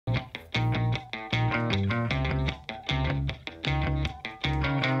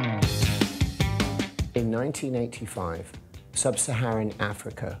In 1985, sub-Saharan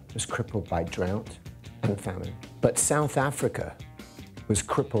Africa was crippled by drought and famine. But South Africa was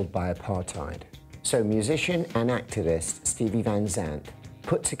crippled by apartheid. So musician and activist Stevie Van Zandt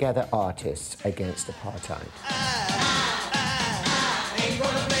put together artists against apartheid.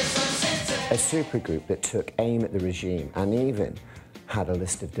 A supergroup that took aim at the regime and even had a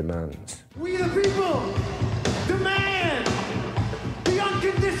list of demands. We the people demand the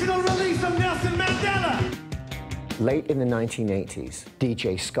unconditional release of Nelson Mandela. Late in the 1980s,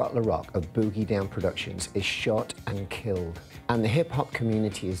 DJ Scott LaRock of Boogie Down Productions is shot and killed. And the hip-hop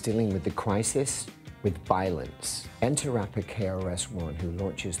community is dealing with the crisis with violence. Enter rapper KRS-One, who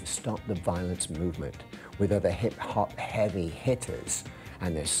launches the Stop the Violence movement with other hip-hop heavy hitters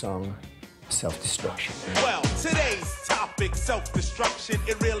and their song, Self-Destruction. Well, today's topic, self-destruction.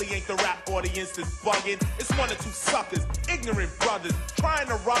 It really ain't the rap audience that's bugging. It's one or two suckers, ignorant brothers, trying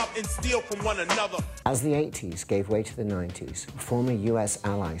to rob and steal from one another. As the 80s gave way to the 90s, former US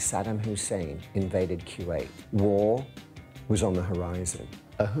ally Saddam Hussein invaded Kuwait. War was on the horizon.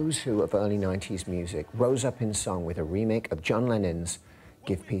 A who's who of early 90s music rose up in song with a remake of John Lennon's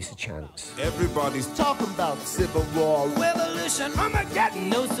Give Peace a Chance. Everybody's talking about civil war, revolution, Armageddon,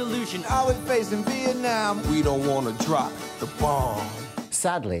 no solution. Are we facing Vietnam? We don't want to drop the bomb.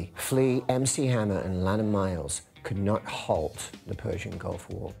 Sadly, Flea, MC Hammer, and Lana Miles could not halt the Persian Gulf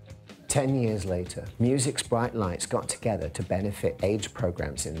War. 10 years later, music's bright lights got together to benefit AIDS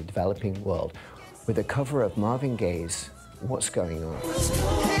programs in the developing world with a cover of Marvin Gaye's What's Going On.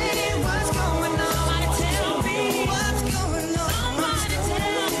 Hey, what's going on? Tell me what's going on.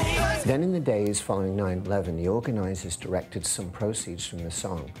 Then in the days following 9/11, the organizers directed some proceeds from the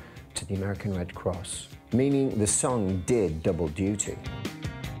song to the American Red Cross, meaning the song did double duty.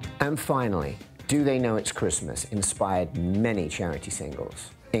 And finally, Do They Know It's Christmas inspired many charity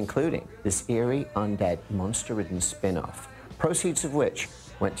singles, including this eerie, undead, monster-ridden spin-off, proceeds of which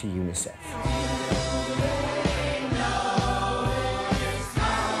went to UNICEF.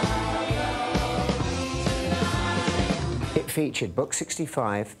 It featured Buck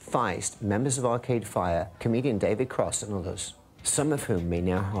 65, Feist, members of Arcade Fire, comedian David Cross, and others, some of whom may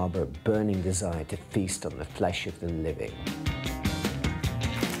now harbor a burning desire to feast on the flesh of the living.